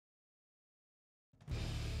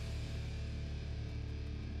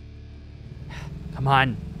Come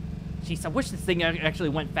on. Jeez, I wish this thing actually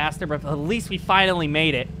went faster, but at least we finally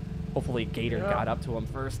made it. Hopefully Gator got up to him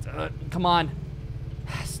first. Come on.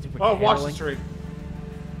 Stupid watch the tree.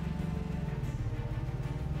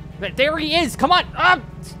 There he is. Come on.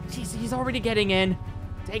 Jeez, he's already getting in.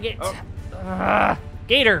 Dang it.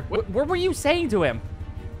 Gator, what were you saying to him?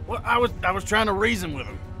 Well, I was trying to reason with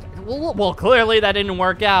him. Well, clearly that didn't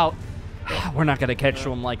work out. We're not gonna catch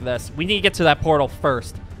him like this. We need to get to that portal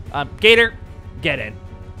first. Gator, get in.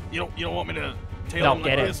 You don't want me to tail him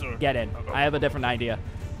like this? Or? Get in. I have a different idea.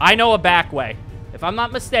 I know a back way. If I'm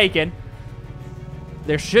not mistaken,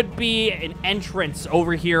 there should be an entrance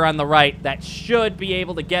over here on the right that should be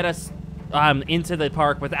able to get us into the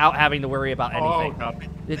park without having to worry about anything. Oh, God.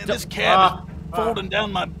 This cab is folding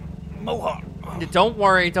down my mohawk. Don't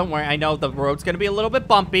worry. I know the road's going to be a little bit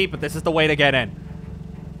bumpy, but this is the way to get in.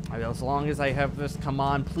 As long as I have this, come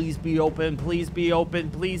on, please be open, please be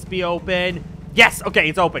open, please be open. Yes, okay,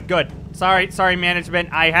 it's open, good. Sorry,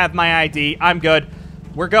 management, I have my ID, I'm good.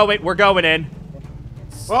 We're going in.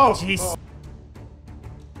 Oh, jeez.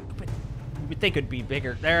 You would think it'd be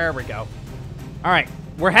bigger. There we go. All right,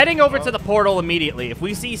 we're heading over to the portal immediately. If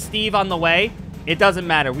we see Steve on the way, it doesn't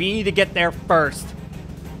matter. We need to get there first.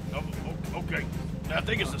 Okay, I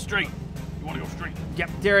think it's the street. You want to go straight? Yep,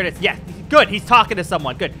 there it is. Yeah, good. He's talking to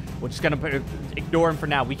someone. Good. We're just gonna ignore him for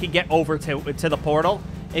now. We can get over to the portal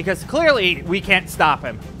because clearly we can't stop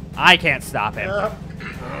him. I can't stop him.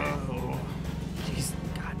 Jeez,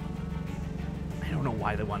 God. I don't know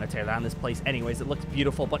why they want to tear down this place. Anyways, it looks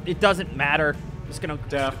beautiful, but it doesn't matter. I'm just gonna.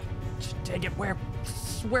 Dang it!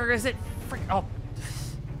 Where is it? Frick! Oh.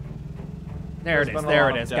 There it is. There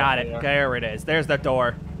it is. Got it. There it is. There's the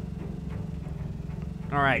door.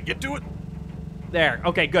 All right. Get to it. There.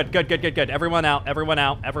 Okay, good. Everyone out. Okay.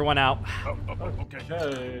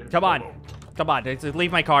 Come on.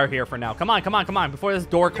 Leave my car here for now. Come on. Before this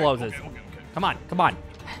door closes. Okay. Come on. God,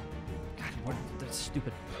 what the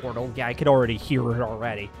stupid portal? Yeah, I could already hear it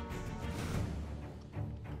already.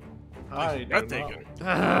 Breathtaking.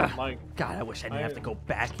 God, I wish I didn't have to go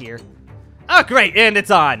back here. Oh, great, and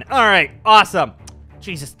it's on. All right, awesome.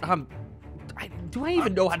 Jesus, do I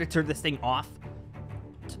even know how to turn this thing off?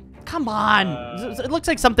 Come on. It looks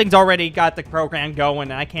like something's already got the program going,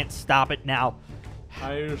 and I can't stop it now.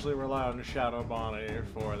 I usually rely on the Shadow Bonnie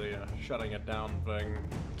for the shutting it down thing.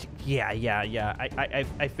 Yeah.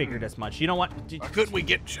 I figured as much. You know what? Why couldn't we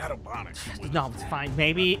get Shadow Bonnie? No, it's fine.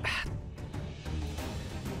 Maybe.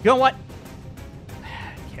 You know what?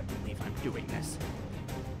 I can't believe I'm doing this.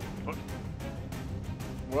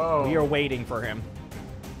 Whoa. We are waiting for him.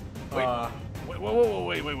 Wait. Do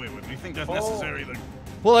you think that's necessary?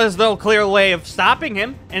 Well, there's no clear way of stopping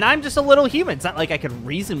him, and I'm just a little human. It's not like I can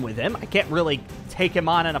reason with him. I can't really take him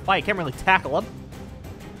on in a fight. I can't really tackle him.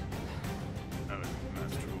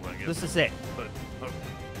 That's true, I guess. This is it. But,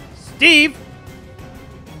 Steve!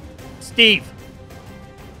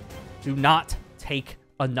 Do not take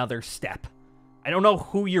another step. I don't know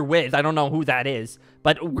who you're with. I don't know who that is.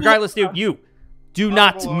 But regardless, dude, you do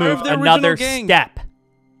not move another step.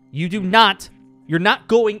 You do not. You're not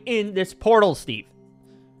going in this portal, Steve.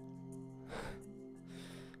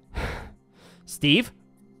 Steve,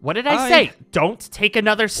 what did I say? Don't take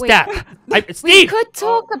another step. Steve! We could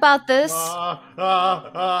talk about this.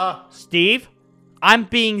 Steve, I'm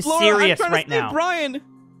being serious I'm trying right to save now. Bryan,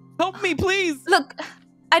 help me, please. Look,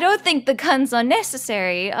 I don't think the guns are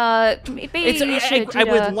necessary. Maybe you should. I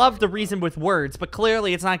would love to reason with words, but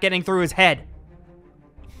clearly it's not getting through his head.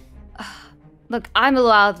 Look, I'm a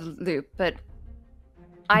little out of the loop, but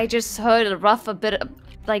I just heard a bit of,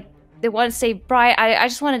 like, they want to say, Bryan, I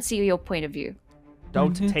just want to see your point of view.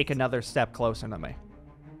 Don't take another step closer to me.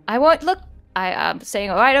 I won't, look, I'm saying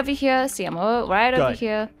right over here, see, I'm right over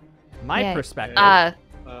here. My perspective.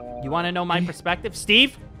 You want to know my perspective?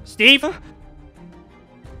 Steve?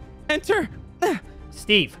 Enter.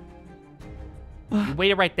 Steve. You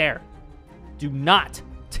wait it right there. Do not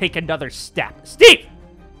take another step. Steve!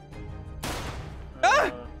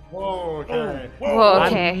 Whoa, okay. Whoa,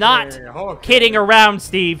 okay. I'm not kidding around,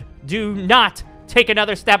 Steve. Do not take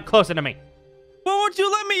another step closer to me. Why won't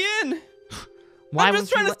you let me in? I'm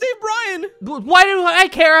just trying to save Bryan. Why do I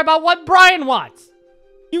care about what Bryan wants?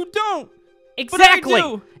 You don't. Exactly. But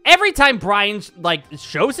I do. Every time Bryan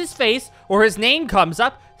shows his face or his name comes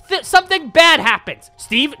up, something bad happens.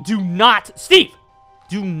 Steve, do not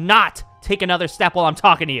take another step while I'm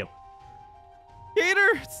talking to you.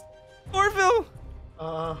 Gator, Orville,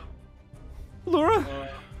 Laura.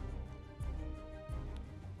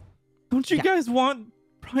 Don't you guys want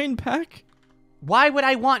Bryan back? Why would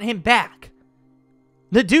I want him back?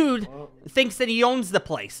 The dude thinks that he owns the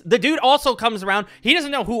place. The dude also comes around. He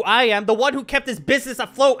doesn't know who I am, the one who kept his business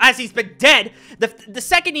afloat as he's been dead. The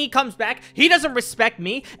second he comes back, he doesn't respect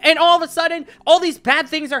me. And all of a sudden, all these bad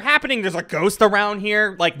things are happening. There's a ghost around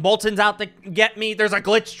here. Like, Molten's out to get me. There's a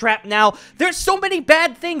glitch trap now. There's so many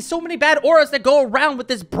bad things, so many bad auras that go around with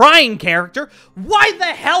this Bryan character. Why the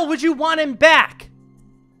hell would you want him back?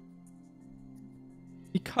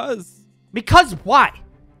 Because why?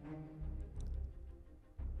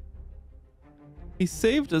 he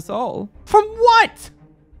saved us all. From what?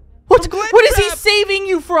 What is he trap. saving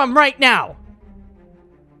you from right now?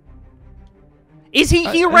 Is he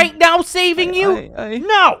here right now saving you?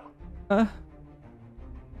 No.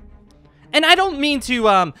 And I don't mean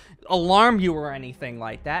to alarm you or anything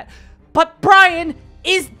like that, but Bryan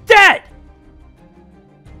is dead.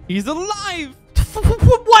 He's alive.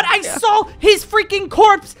 What? I saw his freaking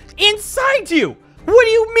corpse inside you. What do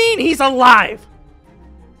you mean he's alive?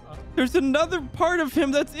 There's another part of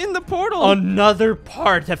him that's in the portal. Another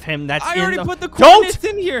part of him that's in the... I already put the coordinates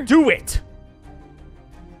in here. Do it.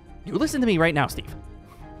 You listen to me right now, Steve.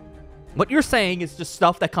 What you're saying is just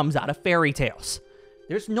stuff that comes out of fairy tales.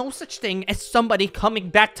 There's no such thing as somebody coming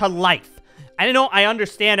back to life. I know, I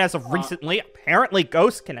understand as of recently, apparently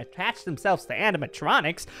ghosts can attach themselves to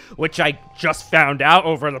animatronics, which I just found out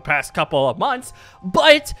over the past couple of months,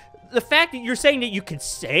 but... the fact that you're saying that you could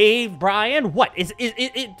save Bryan, what?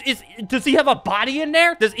 Does he have a body in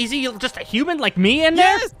there? Is he just a human like me in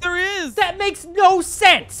there? Yes, there is. That makes no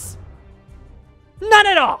sense. None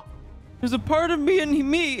at all. There's a part of me and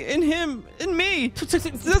him and me. It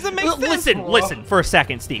doesn't make sense. Listen for a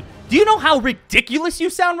second, Steve. Do you know how ridiculous you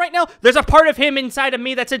sound right now? There's a part of him inside of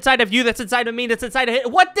me that's inside of you that's inside of me that's inside of him.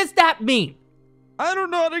 What does that mean? I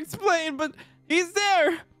don't know how to explain, but he's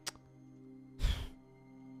there.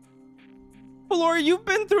 Laura, you've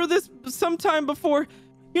been through this sometime before.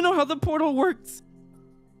 You know how the portal works.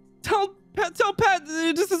 Tell Pat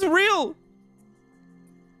this is real.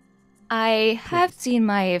 I have seen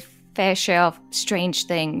my fair share of strange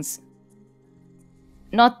things.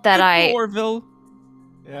 Not that Orville.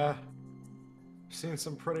 Yeah. Seen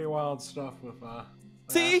some pretty wild stuff with,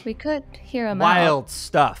 See? We could hear him Wild out.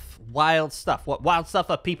 stuff. Wild stuff. What wild stuff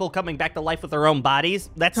of people coming back to life with their own bodies?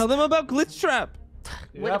 That's... Tell them about Glitch Trap.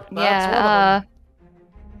 Yep, that's Yeah,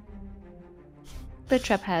 Glitch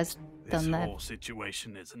Trap has This done that. whole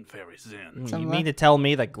situation isn't very zen. You Similar. mean to tell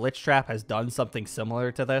me that Glitch Trap has done something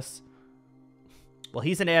similar to this? Well,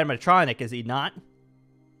 he's an animatronic, is he not?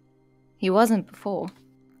 He wasn't before.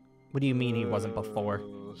 What do you mean he wasn't before?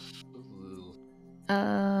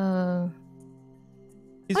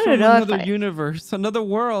 He's I from don't know if another I- universe, another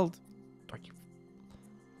world.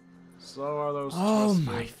 So are those Oh twisted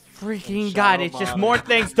my freaking and god, shadow it's just bodies. more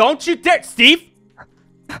things. Don't you dare, Steve!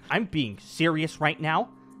 I'm being serious right now.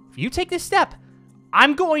 If you take this step,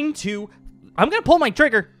 I'm gonna pull my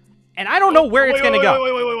trigger, and I don't know where it's gonna go.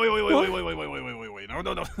 Wait.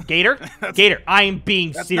 No. Gator, I am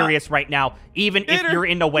being serious right now. Even Gator, if you're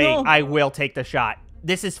in the way, no. I will take the shot.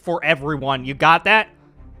 This is for everyone. You got that?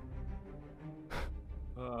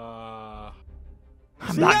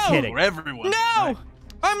 I'm not No. kidding. For everyone. No!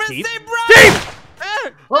 I'm gonna Steve? save Bryan!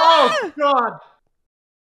 Steve! Oh, God!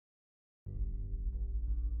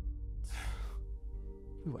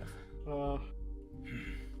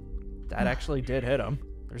 That actually did hit him.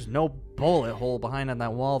 There's no bullet hole behind on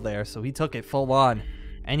that wall there, so he took it full on.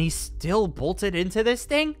 And he still bolted into this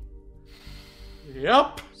thing?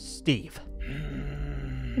 Yep. Steve.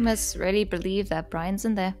 You must really believe that Bryan's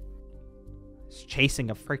in there. He's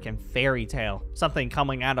chasing a freaking fairy tale. Something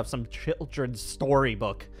coming out of some children's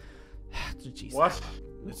storybook. Jesus. What?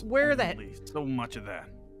 Where that... Only so much of that.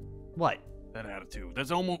 What? That attitude.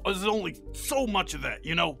 There's only so much of that,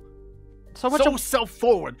 you know? So much So of...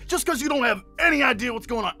 self-forward. Just because you don't have any idea what's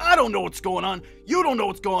going on. I don't know what's going on. You don't know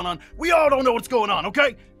what's going on. We all don't know what's going on,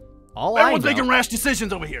 okay? All Everyone's I know... making rash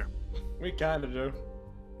decisions over here. We kind of do.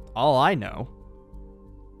 All I know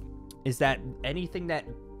is that anything that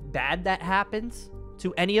bad that happens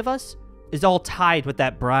to any of us is all tied with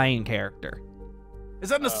that Bryan character. Is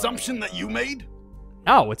that an assumption that you made?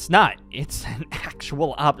 No, it's not. It's an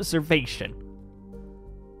actual observation.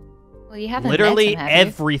 Well, you haven't Literally met him, have you?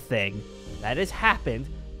 everything that has happened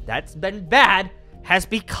that's been bad has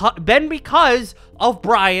been because of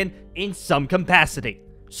Bryan in some capacity.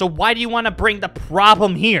 So why do you want to bring the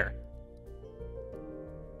problem here?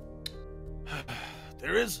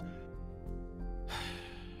 There is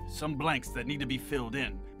some blanks that need to be filled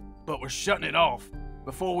in, but we're shutting it off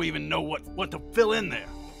before we even know what to fill in there.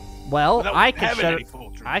 Well, without I could having shut any it.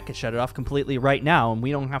 full truth. I could shut it off completely right now, and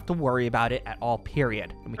we don't have to worry about it at all.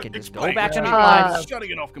 Period. And we can just go Explain. back in What our do you mean lives. by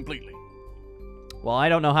shutting it off completely. Well, I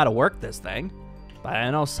don't know how to work this thing, but I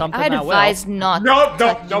know something I'd that advise will. not No,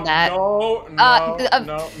 touching no, that. no,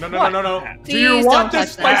 no. Do you Please want don't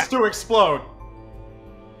this touch place that. to explode?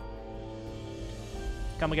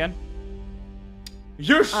 Come again?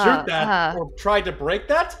 You shoot that uh. or try to break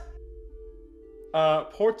that?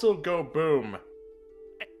 Portal go boom.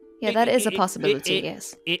 Yeah, that is a possibility,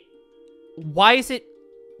 yes. Why is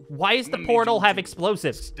the portal have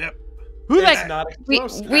explosives? Step. Who It's the? not We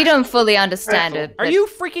explosive. don't fully understand it. Are but you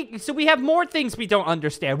freaking? So we have more things we don't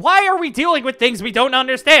understand. Why are we dealing with things we don't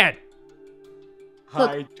understand?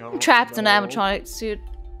 I don't trapped in know. an animatronic suit?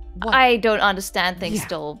 I don't understand things Yeah.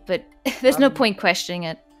 still, but there's no point questioning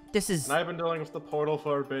it. This is. And I've been dealing with the portal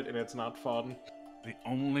for a bit, and it's not fun. The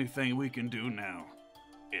only thing we can do now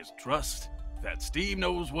is trust that Steve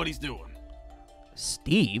knows what he's doing.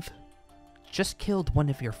 Steve just killed one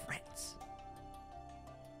of your friends.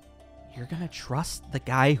 You're gonna trust the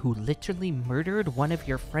guy who literally murdered one of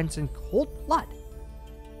your friends in cold blood?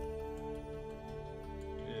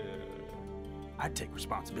 I'd take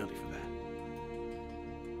responsibility for that.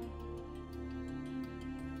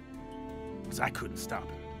 Because I couldn't stop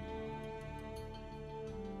him.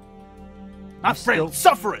 My friend was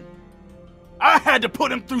suffering. I had to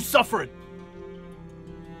put him through suffering.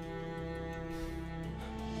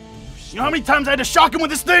 You know how many times I had to shock him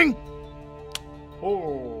with this thing?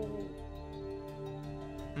 Oh.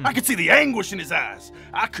 I could see the anguish in his eyes.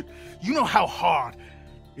 You know how hard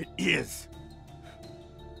it is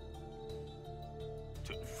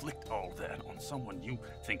to inflict all that on someone you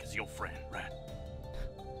think is your friend, right?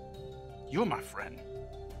 You're my friend.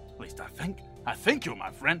 At least I think. I think you're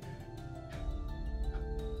my friend.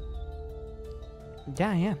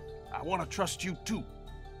 Yeah, I am. I want to trust you too.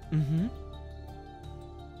 Mm-hmm.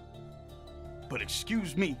 But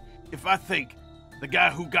excuse me if I think the guy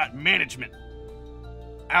who got management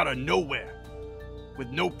out of nowhere with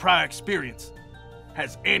no prior experience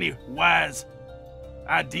has any wise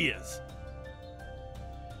ideas.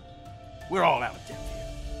 We're all out of depth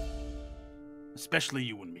here. Especially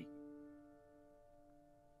you and me.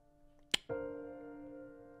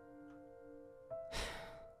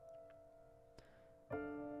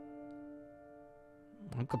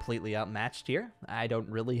 I'm completely outmatched here. I don't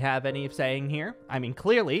really have any saying here. I mean,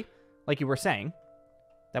 clearly, like you were saying,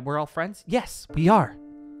 that we're all friends. Yes, we are.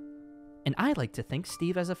 And I like to think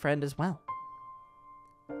Steve as a friend as well.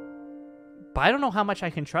 But I don't know how much I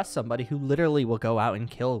can trust somebody who literally will go out and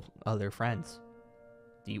kill other friends.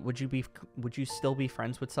 Would you still be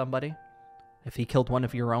friends with somebody if he killed one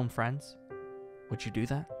of your own friends? Would you do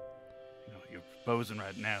that? You know, you're proposing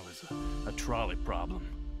right now is a trolley problem.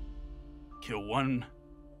 Kill one,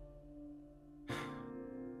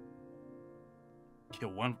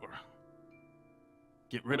 or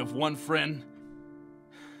get rid of one friend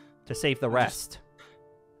To save the rest.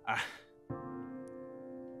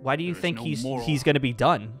 Why do you There's think no he's moral. going to be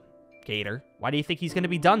done, Gator? Why do you think he's going to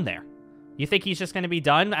be done there? You think he's just going to be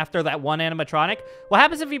done after that one animatronic? What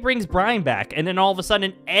happens if he brings Bryan back and then all of a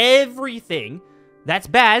sudden everything that's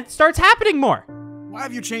bad starts happening more? Why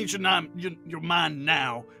have you changed your mind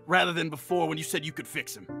now rather than before when you said you could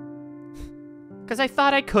fix him? Because I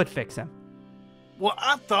thought I could fix him. Well,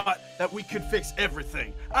 I thought that we could fix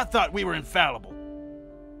everything. I thought we were infallible.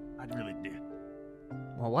 I really did.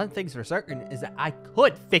 Well, one thing's for certain is that I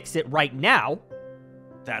could fix it right now.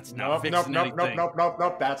 That's not Nope, fixing anything.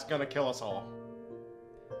 nope. That's gonna kill us all.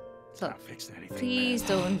 It's not fixing anything. Please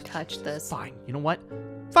man. don't touch this. Fine. You know what?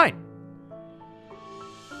 Fine.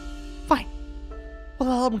 Fine.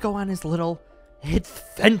 Well, I'll let him go on his little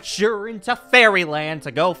adventure into Fairyland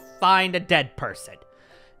to go find a dead person.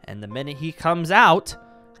 And the minute he comes out,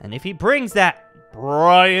 and if he brings that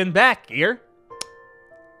Bryan back here,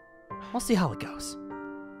 we'll see how it goes.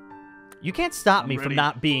 You can't stop me from ready.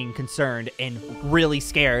 not being concerned and really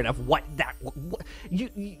scared of what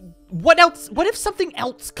else? What if something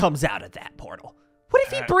else comes out of that portal? What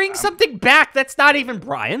if he brings something back that's not even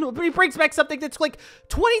Bryan? What if he brings back something that's like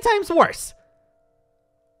 20 times worse?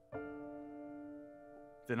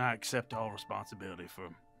 Then I accept all responsibility for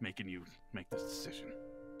making you make this decision.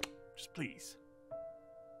 Just please.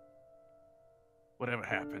 Whatever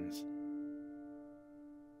happens,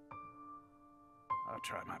 I'll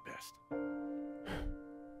try my best.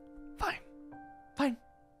 Fine. Fine.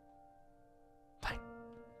 Fine.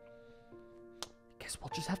 Guess we'll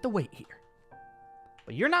just have to wait here.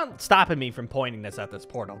 But you're not stopping me from pointing this at this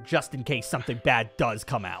portal, just in case something bad does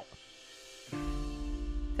come out.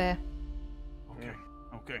 Fair.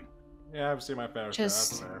 Okay. Yeah, I've seen my fair share. That's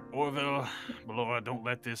Just- fair. Orville, Ballora, don't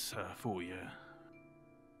let this fool you.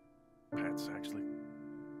 Pat's actually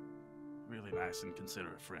really nice and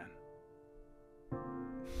considerate friend.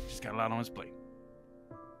 He's got a lot on his plate.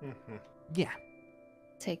 Mhm. Yeah,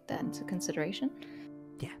 Take that into consideration.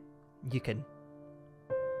 you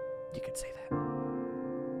can say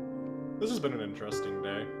that. This has been an interesting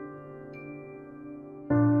day.